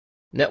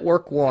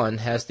Network 1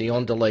 has the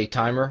on-delay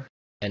timer,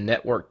 and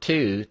Network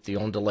 2 the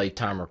on-delay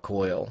timer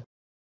coil.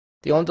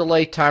 The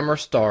on-delay timer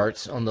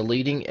starts on the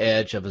leading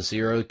edge of a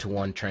 0 to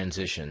 1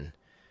 transition.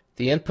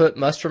 The input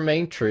must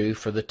remain true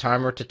for the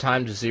timer to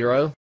time to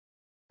 0.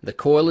 The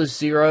coil is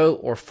 0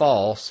 or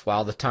false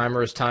while the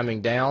timer is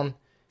timing down,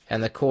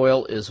 and the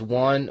coil is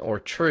 1 or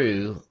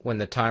true when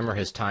the timer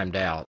has timed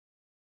out.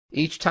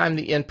 Each time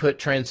the input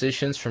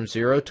transitions from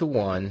 0 to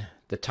 1,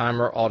 the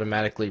timer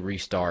automatically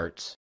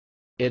restarts.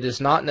 It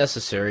is not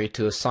necessary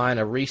to assign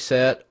a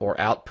reset or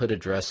output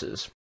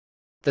addresses.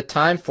 The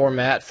time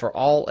format for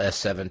all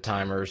S7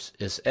 timers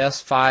is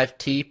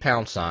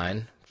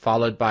S5T#,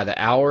 followed by the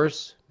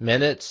hours,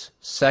 minutes,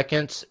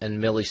 seconds,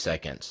 and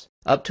milliseconds,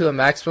 up to a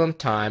maximum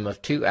time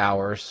of 2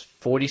 hours,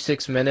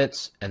 46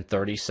 minutes, and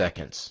 30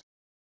 seconds.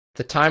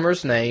 The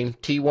timer's name,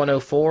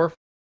 T104,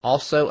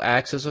 also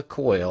acts as a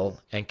coil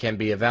and can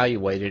be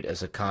evaluated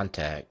as a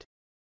contact.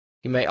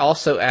 You may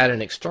also add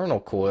an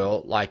external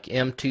coil like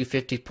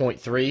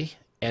M250.3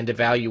 and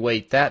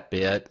evaluate that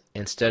bit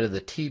instead of the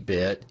T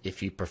bit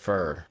if you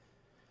prefer.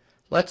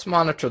 Let's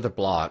monitor the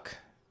block.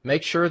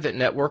 Make sure that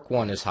Network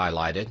 1 is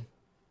highlighted,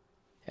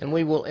 and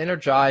we will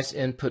energize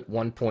input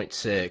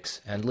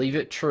 1.6 and leave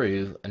it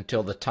true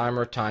until the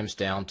timer times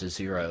down to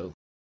 0.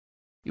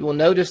 You will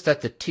notice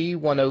that the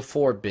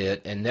T104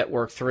 bit in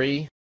Network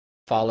 3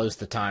 follows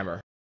the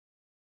timer.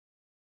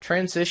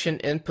 Transition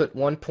input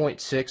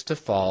 1.6 to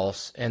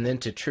false and then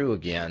to true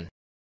again.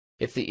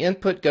 If the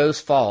input goes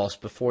false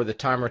before the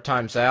timer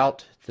times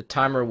out, the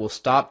timer will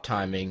stop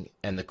timing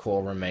and the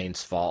coil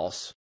remains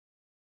false.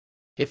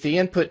 If the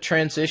input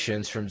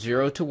transitions from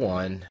 0 to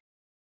 1,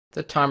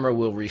 the timer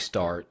will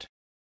restart.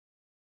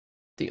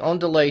 The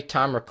on-delay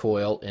timer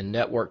coil in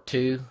Network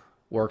 2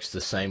 works the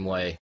same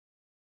way.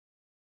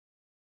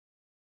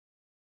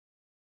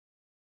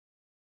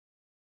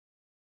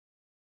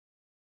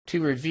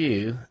 To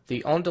review,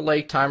 the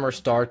on-delay timer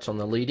starts on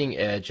the leading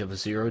edge of a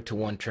 0 to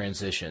 1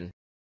 transition.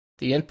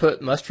 The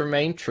input must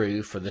remain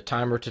true for the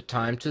timer to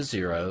time to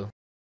 0.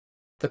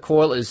 The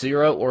coil is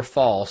 0 or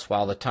false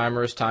while the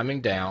timer is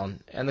timing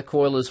down, and the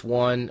coil is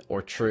 1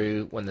 or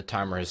true when the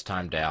timer has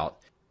timed out.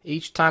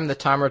 Each time the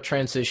timer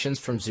transitions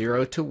from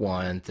 0 to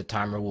 1, the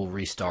timer will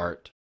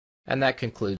restart. And that concludes